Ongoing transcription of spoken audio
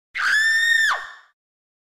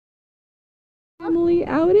Family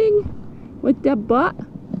outing? With that butt?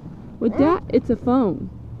 With that? It's a phone.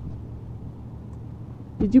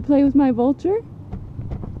 Did you play with my vulture?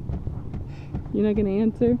 You're not gonna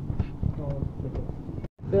answer?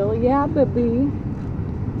 Bill, yeah, baby.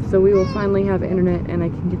 So we will finally have internet and I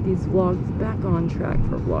can get these vlogs back on track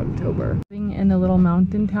for Vlogtober. Living in a little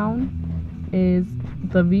mountain town is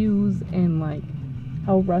the views and like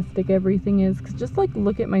how rustic everything is. Cause just like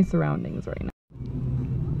look at my surroundings right now.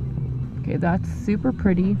 Okay, that's super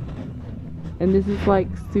pretty. And this is like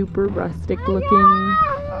super rustic looking.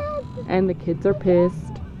 And the kids are pissed.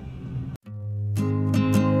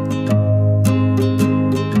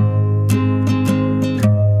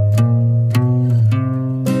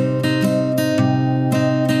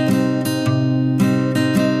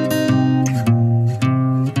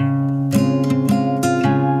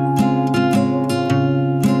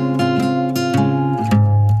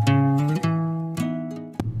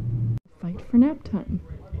 For nap time.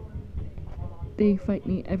 They fight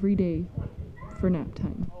me every day for nap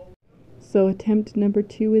time. So attempt number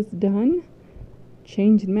 2 is done.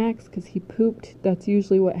 Changed Max because he pooped. That's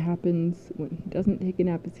usually what happens when he doesn't take a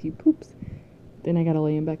nap, is he poops. Then I gotta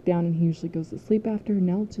lay him back down and he usually goes to sleep after.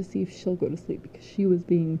 Now let's just see if she'll go to sleep because she was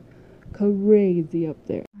being crazy up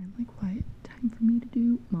there. Finally quiet time for me to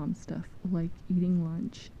do mom stuff like eating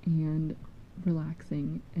lunch and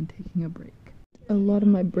relaxing and taking a break. A lot of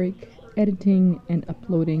my break editing and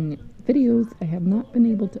uploading videos I have not been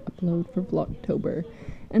able to upload for Vlogtober,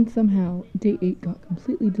 and somehow day 8 got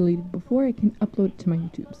completely deleted before I can upload it to my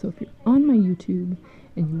YouTube. So if you're on my YouTube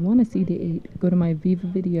and you want to see day 8, go to my Viva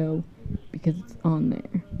video because it's on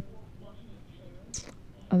there.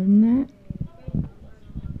 Other than that,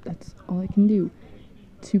 that's all I can do.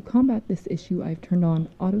 To combat this issue, I've turned on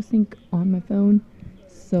autosync on my phone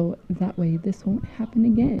so that way this won't happen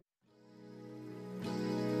again.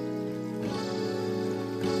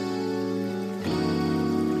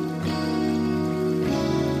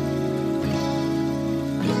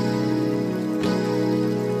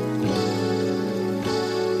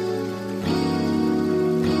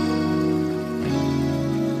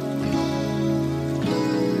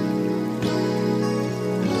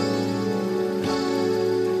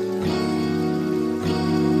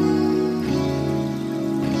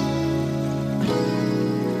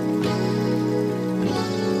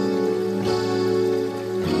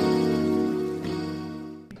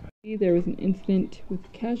 There was an incident with the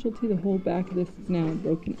casualty. The whole back of this is now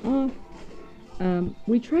broken off.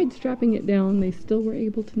 We tried strapping it down. They still were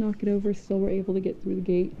able to knock it over, still were able to get through the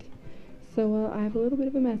gate. So I have a little bit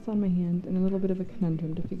of a mess on my hand and a little bit of a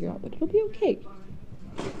conundrum to figure out, but it'll be okay.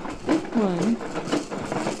 This one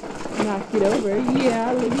knocked it over.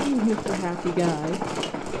 Yeah, look at you, Mr. Happy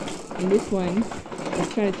Guy. And this one, I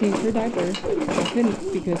was trying to change her diaper. I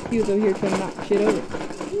couldn't because he was over here trying to knock shit over.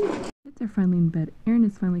 They're finally in bed. Erin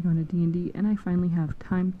is finally going to D&D, and I finally have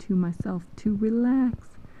time to myself to relax.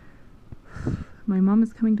 My mom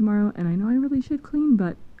is coming tomorrow, and I know I really should clean,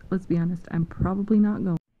 but let's be honest, I'm probably not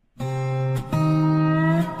going.